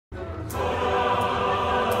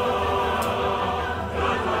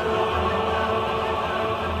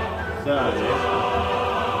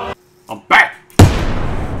I'm back!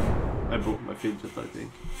 I broke my fidget, I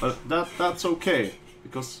think. But that's okay,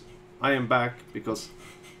 because I am back, because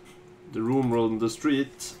the rumor on the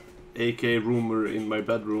street, aka rumor in my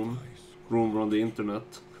bedroom, rumor on the internet,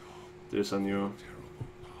 there's a new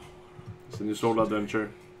solo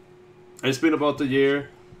adventure. It's been about a year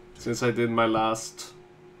since I did my last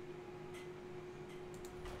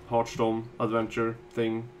Hearthstone adventure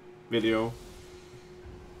thing video.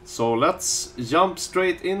 So let's jump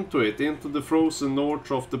straight into it, into the frozen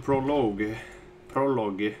north of the prologue.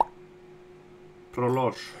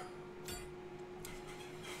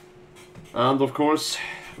 And of course,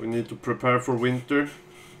 we need to prepare for winter.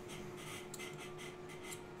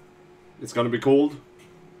 It's gonna be cold.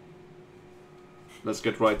 Let's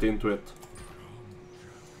get right into it.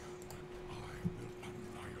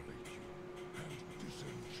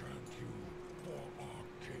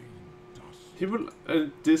 He will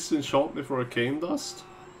disenchant me for arcane dust?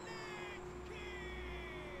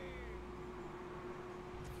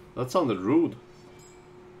 That sounded rude.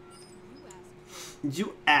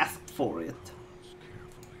 You asked for it.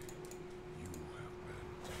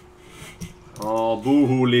 Oh,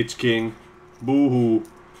 boo-hoo, Lich King. Boo-hoo.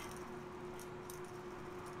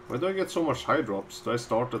 Why do I get so much high drops? Do I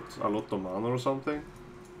start at a lot of mana or something?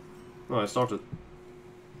 No, I started.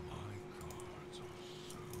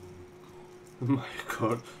 My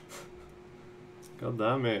god. God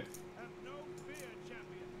damn it.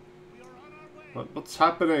 What's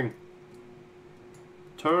happening?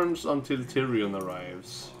 Turns until Tyrion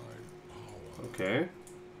arrives. Okay.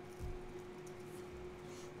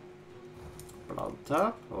 Blood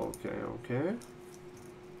tap. Okay, okay.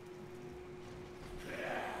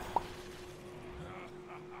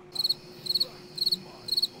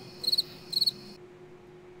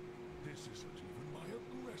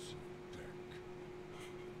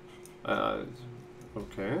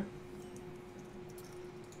 Okay.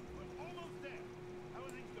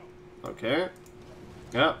 Okay.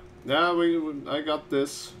 Yeah, I got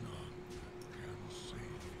this.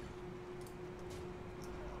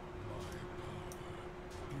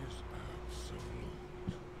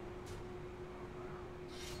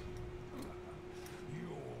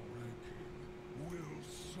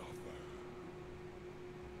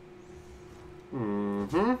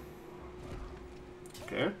 Mm-hmm.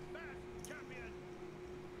 Okay.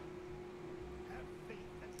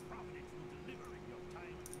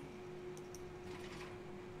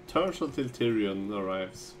 Turns until Tyrion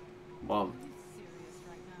arrives. One.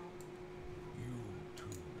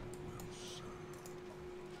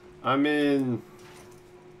 I mean...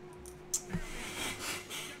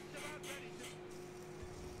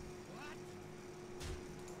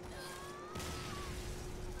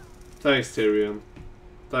 Thanks, Tyrion.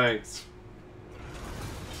 Thanks.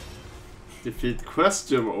 Defeat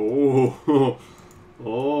question. Oh.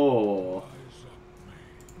 Oh.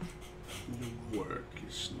 The work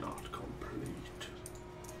is not complete.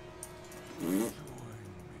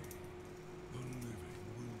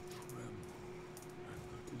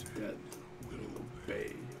 The dead will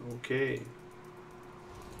obey. Okay.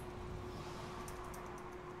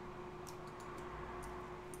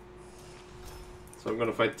 So I'm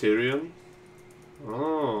gonna fight Tyrion.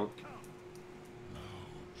 Oh.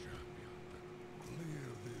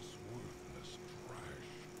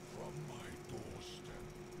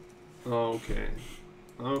 Okay.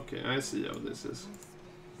 Okay, I see how this is.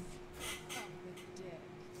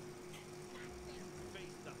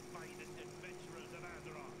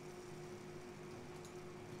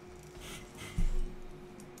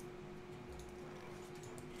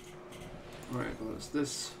 Alright, what is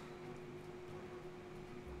this?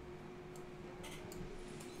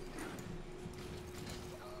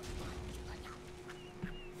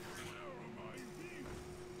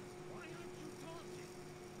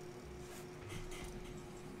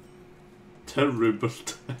 Terrible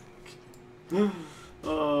tech.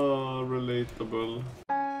 Oh, relatable.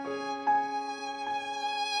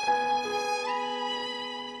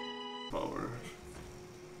 Power.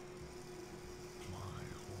 My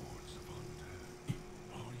hordes of undead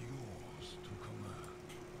are yours to command.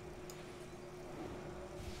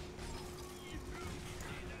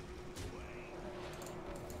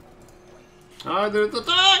 I didn't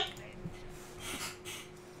attack!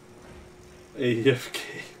 AFK.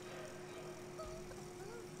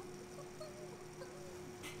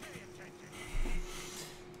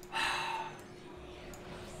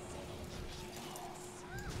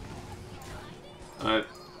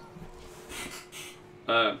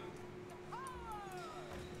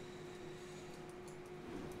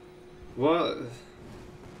 What?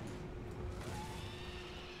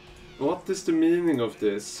 What is the meaning of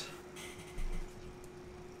this?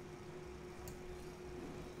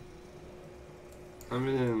 I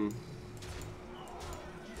mean...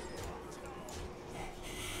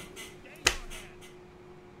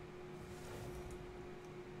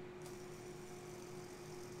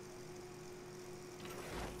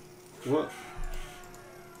 What?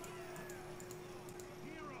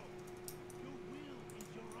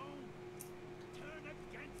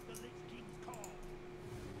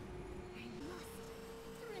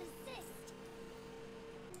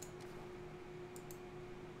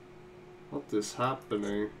 What is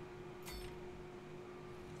happening?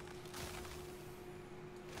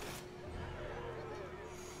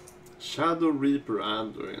 Shadow Reaper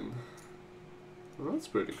Anduin. Well, that's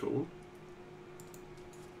pretty cool.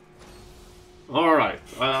 Alright,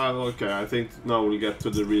 okay, I think now we'll get to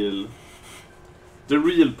the real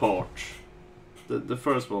part. The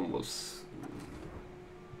first one was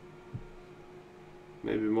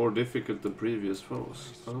maybe more difficult than previous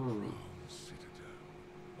foes. Oh.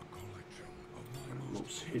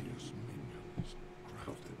 Most hidden minions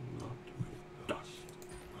crafted not with dust.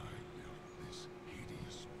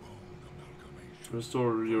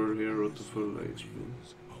 Restore your hero to full HP.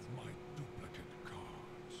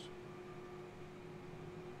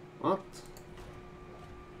 What?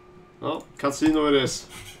 Oh, casino it is.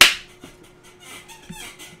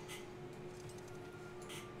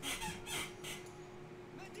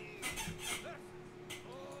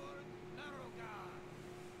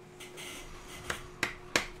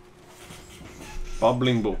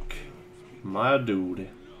 Bubbling book. My dude.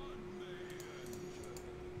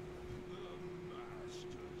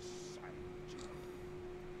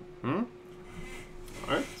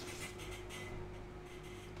 Alright.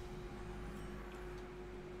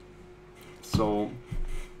 So,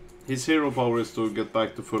 his hero power is to get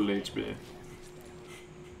back to full HP.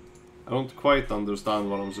 I don't quite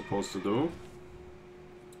understand what I'm supposed to do.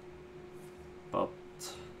 But...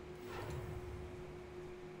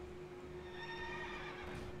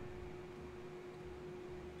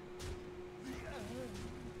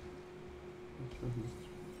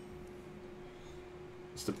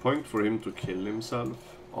 Is the point for him to kill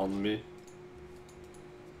himself on me?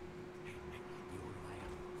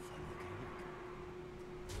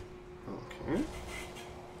 Okay.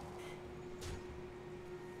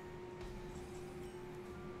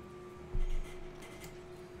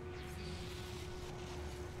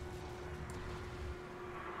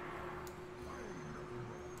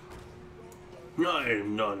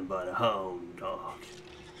 I'm not but a hound dog.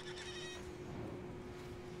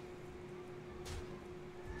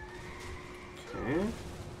 Okay.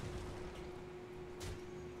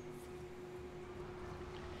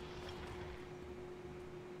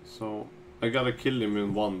 So, I gotta kill him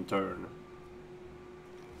in one turn.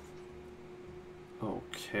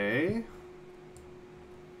 Okay.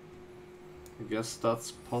 I guess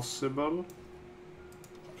that's possible.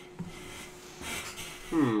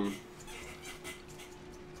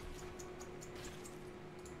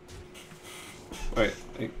 Wait,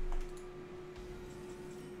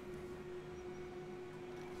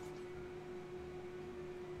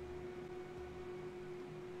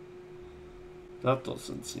 that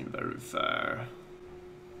doesn't seem very fair.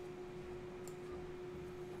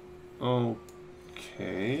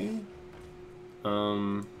 Okay.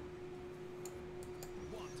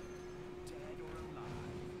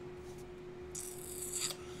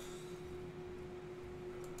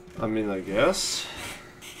 I mean, I guess.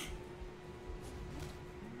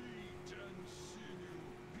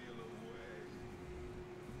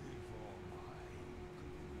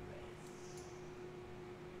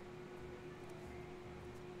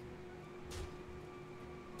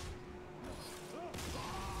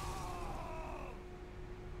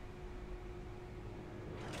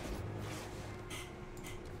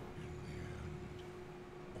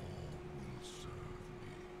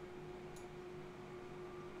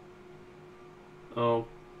 Oh,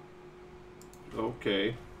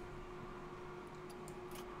 okay.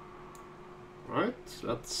 Right,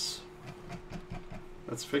 let's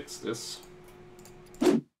fix this.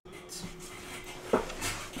 It's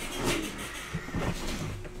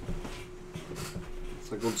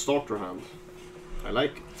a good starter hand. I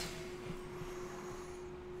like it.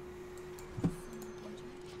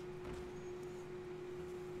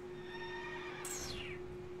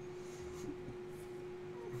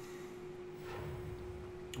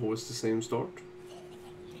 Always the same start?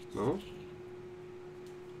 No?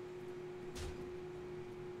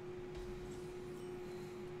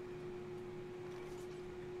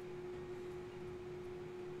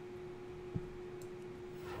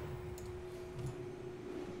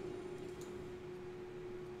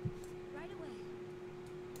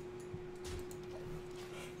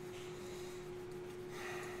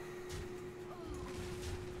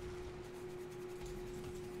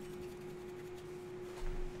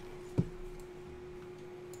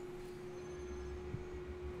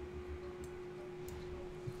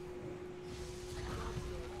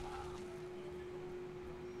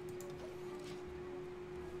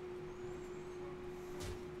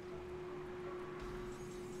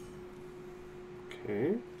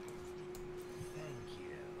 Okay. Thank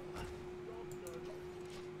you.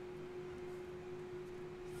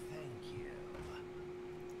 Thank you.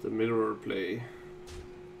 The mirror play.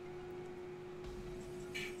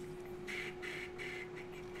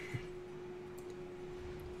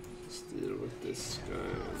 Deal with this guy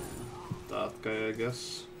and that guy, I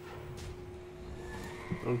guess.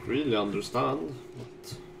 Don't really understand,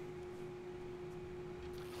 but...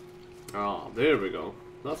 Ah, there we go.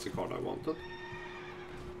 That's the card I wanted.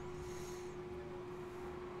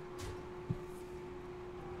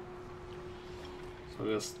 So I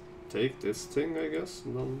just take this thing, I guess,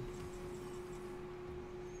 and then...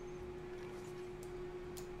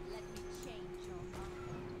 Let me change your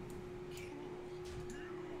mind.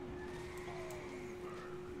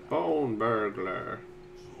 Bone burglar.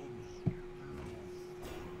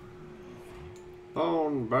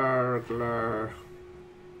 Bone burglar.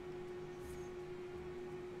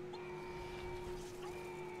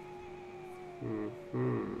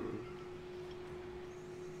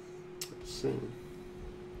 Let's see.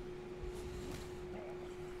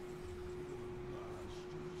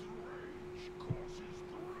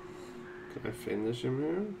 Can I finish him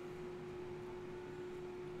here?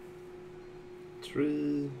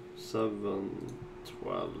 3, 7,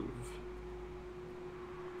 12.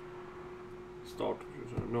 Start.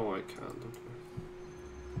 No, I can't.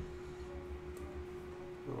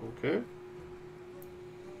 Okay.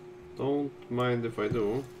 Don't mind if I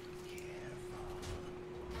do.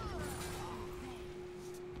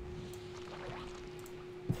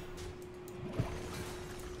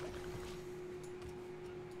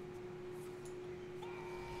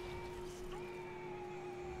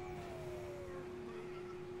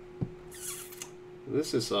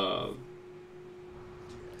 This is a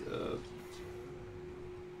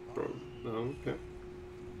okay.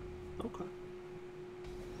 Okay.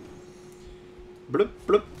 Bloop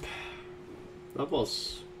bloop. That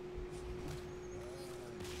was.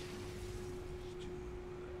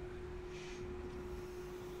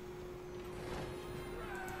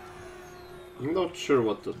 I'm not sure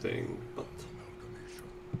what to think, but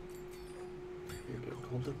maybe I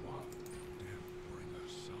called it one.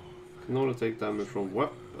 Can only take damage from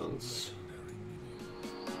weapons.